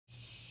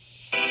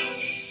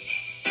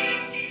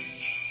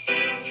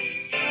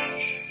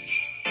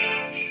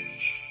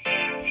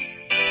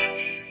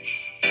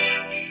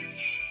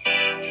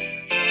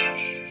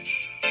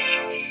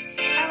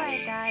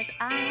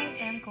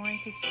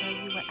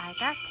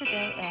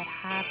today at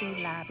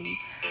Hobby Lobby.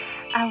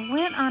 I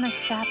went on a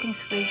shopping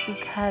spree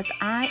because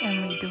I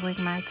am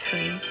redoing my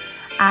tree.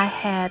 I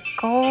had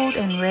gold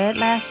and red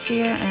last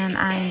year, and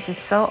I am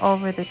just so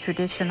over the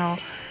traditional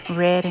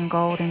red and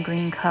gold and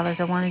green colors.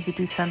 I wanted to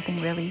do something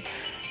really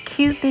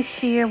cute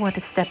this year, wanted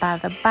to step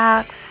out of the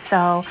box.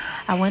 So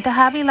I went to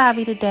Hobby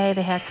Lobby today.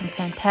 They had some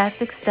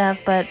fantastic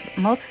stuff, but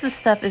most of the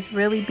stuff is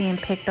really being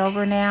picked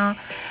over now.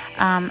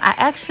 I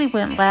actually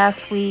went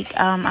last week.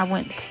 I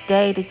went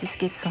today to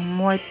just get some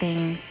more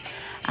things.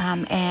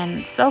 And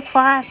so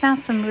far I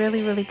found some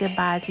really good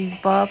buys. These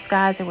bulbs,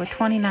 guys, they were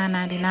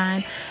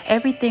 $29.99.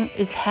 Everything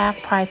is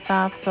half price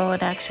off, so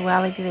in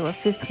actuality they were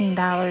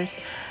 $15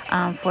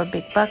 for a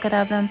big bucket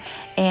of them.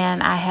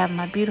 And I have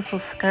my beautiful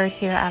skirt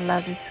here. I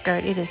love this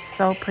skirt. It is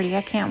so pretty.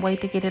 I can't wait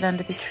to get it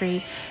under the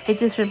tree. It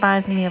just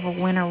reminds me of a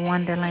winter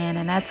wonderland,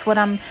 and that's what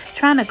I'm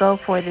trying to go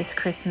for this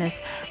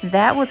Christmas.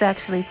 That was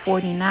actually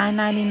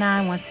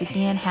 $49.99. Once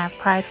again, half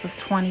price was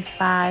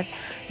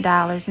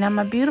 $25. Now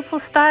my beautiful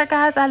star,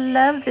 guys, I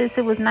love this.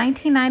 It was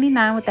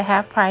 $19.99 with the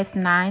half price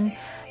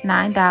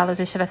 $9,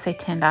 or should I say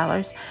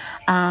 $10.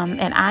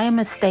 And I am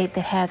a state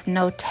that has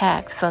no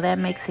tax, so that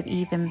makes it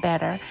even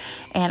better.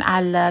 And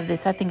I love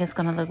this. I think it's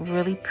going to look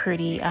really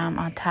pretty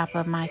on top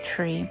of my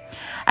tree.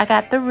 I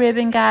got the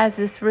ribbon, guys.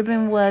 This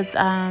ribbon was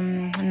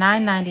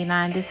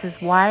 $9.99. This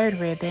is wired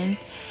ribbon.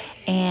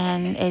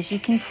 And as you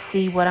can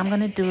see, what I'm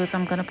going to do is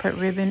I'm going to put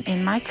ribbon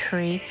in my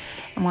tree.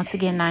 And once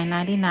again,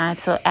 $9.99.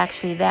 So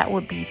actually that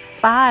would be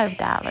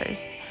 $5.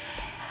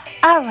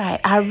 All right,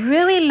 I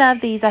really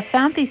love these. I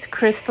found these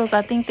crystals.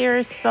 I think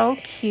they're so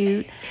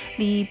cute.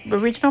 The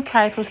original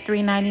price was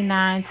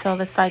 $3.99, so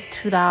that's like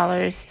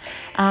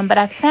 $2. But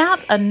I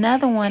found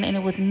another one, and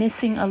it was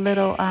missing a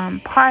little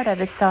part of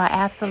it. So I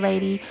asked the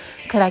lady,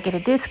 could I get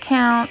a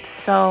discount?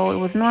 So it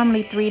was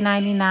normally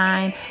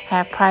 $3.99.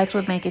 Half price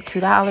would make it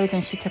 $2,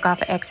 and she took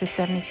off an extra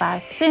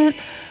 75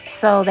 cents.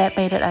 So that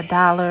made it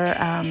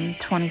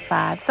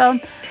 $1.25. So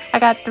I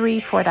got three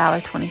for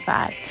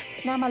 $1.25.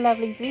 Now, my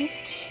lovelies, these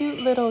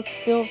cute little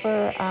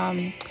silver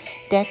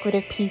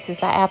decorative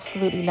pieces, I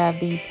absolutely love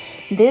these.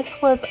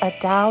 This was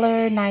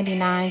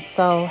 $1.99,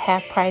 so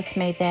half price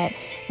made that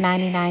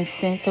 99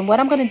 cents. And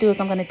what I'm going to do is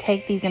I'm going to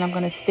take these and I'm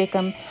going to stick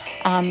them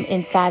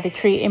inside the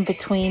tree in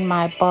between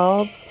my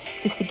bulbs,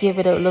 just to give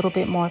it a little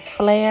bit more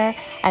flair.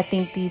 I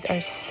think these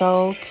are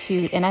so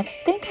cute, and I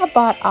think I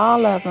bought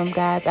all of them,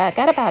 guys. I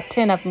got about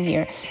 10 of them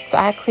here, so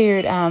I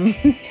cleared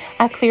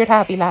I cleared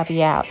Hobby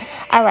Lobby out.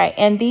 All right,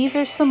 and these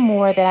are some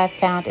more that I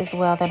found as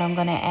well that I'm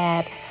going to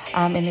add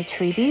in the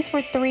tree. These were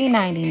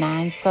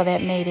 $3.99, so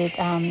that made it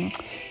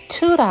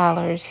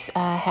 $2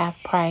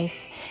 half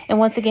price. And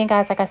once again,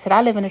 guys, like I said,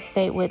 I live in a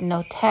state with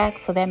no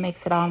tax, so that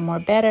makes it all more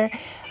better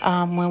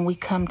when we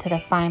come to the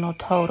final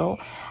total.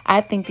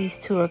 I think these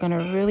two are going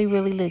to really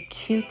look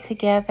cute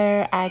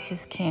together. I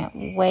just can't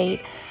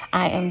wait.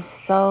 I am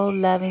so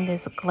loving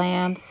this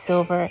glam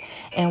silver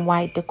and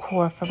white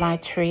decor for my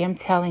tree. I'm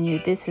telling you,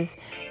 this is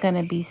going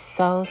to be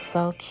so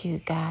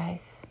cute,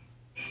 guys.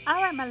 All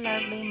right, my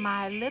lovely,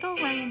 my little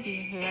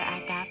reindeer here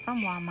I got from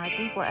Walmart.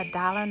 These were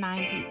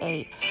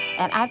 $1.98,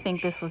 and I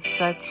think this was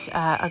such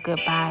a good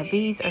buy.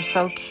 These are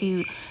so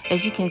cute.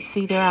 As you can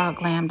see, they're all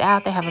glammed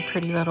out. They have a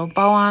pretty little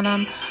bow on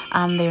them.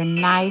 They're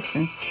nice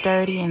and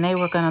sturdy, and they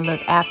were going to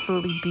look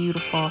absolutely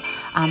beautiful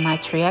on my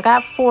tree. I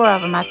got 4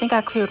 of them. I think I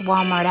cleared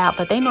Walmart out,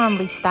 but they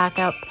normally stock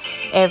up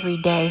every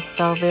day,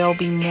 so there'll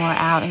be more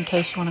out in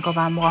case you want to go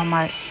by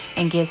Walmart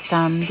and get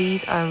some.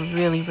 These are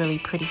really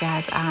pretty,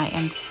 guys. I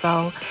am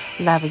so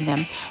loving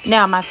them.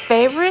 Now, my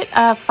favorite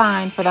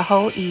find for the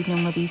whole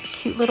evening were these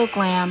cute little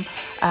glam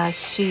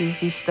shoes,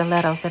 these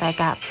stilettos that I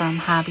got from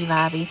Hobby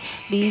Lobby.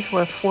 These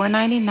were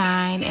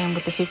 $4.99, and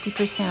with the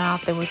 50%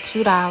 off, they were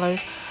 $2.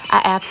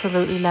 I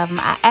absolutely love them.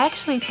 I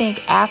actually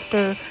think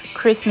after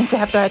Christmas,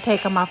 after I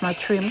take them off my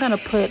tree, I'm going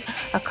to put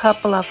a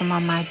couple of them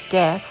on my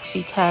desk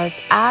because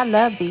I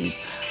love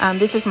these.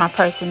 This is my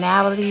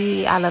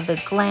personality. I love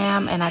the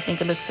glam, and I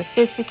think it looks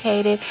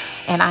sophisticated,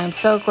 and I am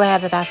so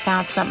glad that I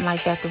found something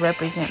like that to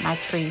represent my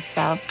tree.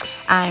 So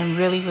I am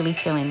really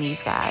feeling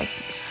these, guys.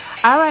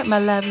 All right, my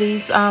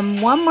lovelies,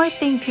 one more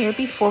thing here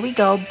before we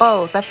go.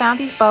 Bows. I found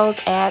these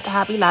bows at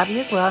Hobby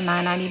Lobby as well,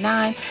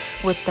 $9.99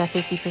 with the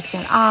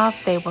 50%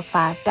 off. They were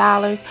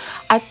 $5.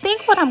 I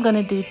think what I'm going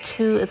to do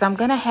too is I'm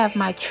going to have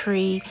my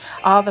tree,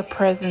 all the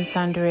presents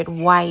under it,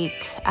 white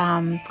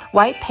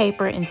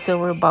paper and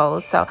silver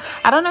bows. So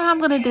I don't know how I'm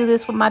going to do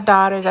this with my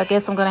daughters. I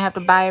guess I'm going to have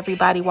to buy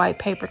everybody white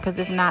paper, because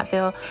if not,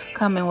 they'll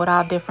come in with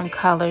all different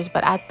colors.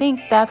 But I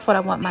think that's what I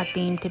want my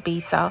theme to be.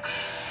 So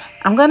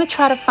I'm going to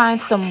try to find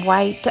some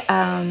white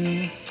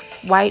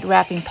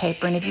wrapping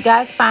paper. And if you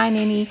guys find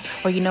any,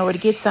 or you know where to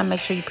get some, make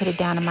sure you put it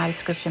down in my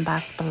description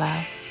box below.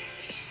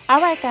 All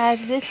right,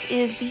 guys, this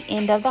is the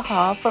end of the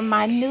haul for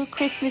my new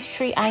Christmas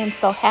tree. I am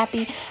so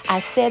happy.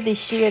 I said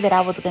this year that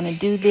I was going to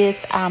do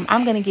this.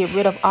 I'm going to get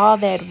rid of all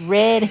that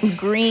red and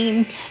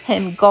green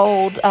and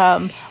gold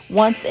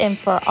once and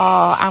for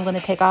all. I'm going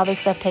to take all this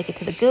stuff, take it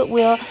to the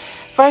Goodwill,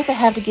 First, I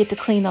have to get to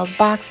clean those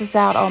boxes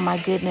out. Oh my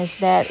goodness,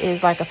 that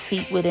is like a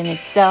feat within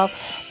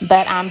itself.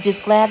 But I'm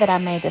just glad that I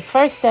made the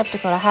first step to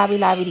go to Hobby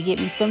Lobby to get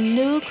me some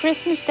new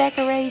Christmas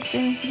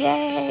decorations.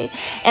 Yay!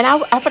 And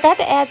I forgot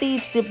to add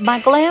my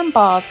glam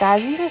balls,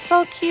 guys. These are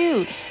so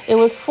cute. It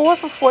was 4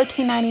 for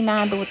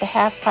 $14.99, but with the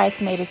half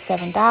price made it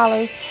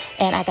 $7.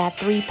 And I got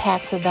 3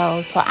 packs of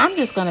those. So I'm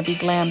just going to be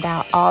glammed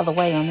out all the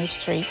way on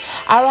this tree.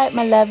 All right,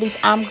 my lovelies,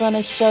 I'm going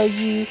to show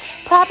you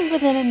probably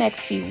within the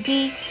next few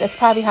weeks. That's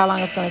probably how long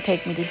it's going to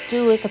take me to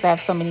do it because I have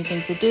so many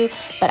things to do.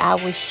 But I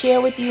will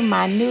share with you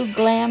my new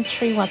glam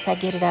tree once I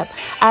get it up.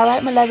 All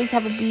right, my lovelies,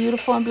 have a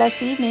beautiful and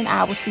blessed evening.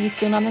 I will see you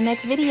soon on the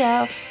next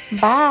video.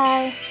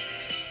 Bye.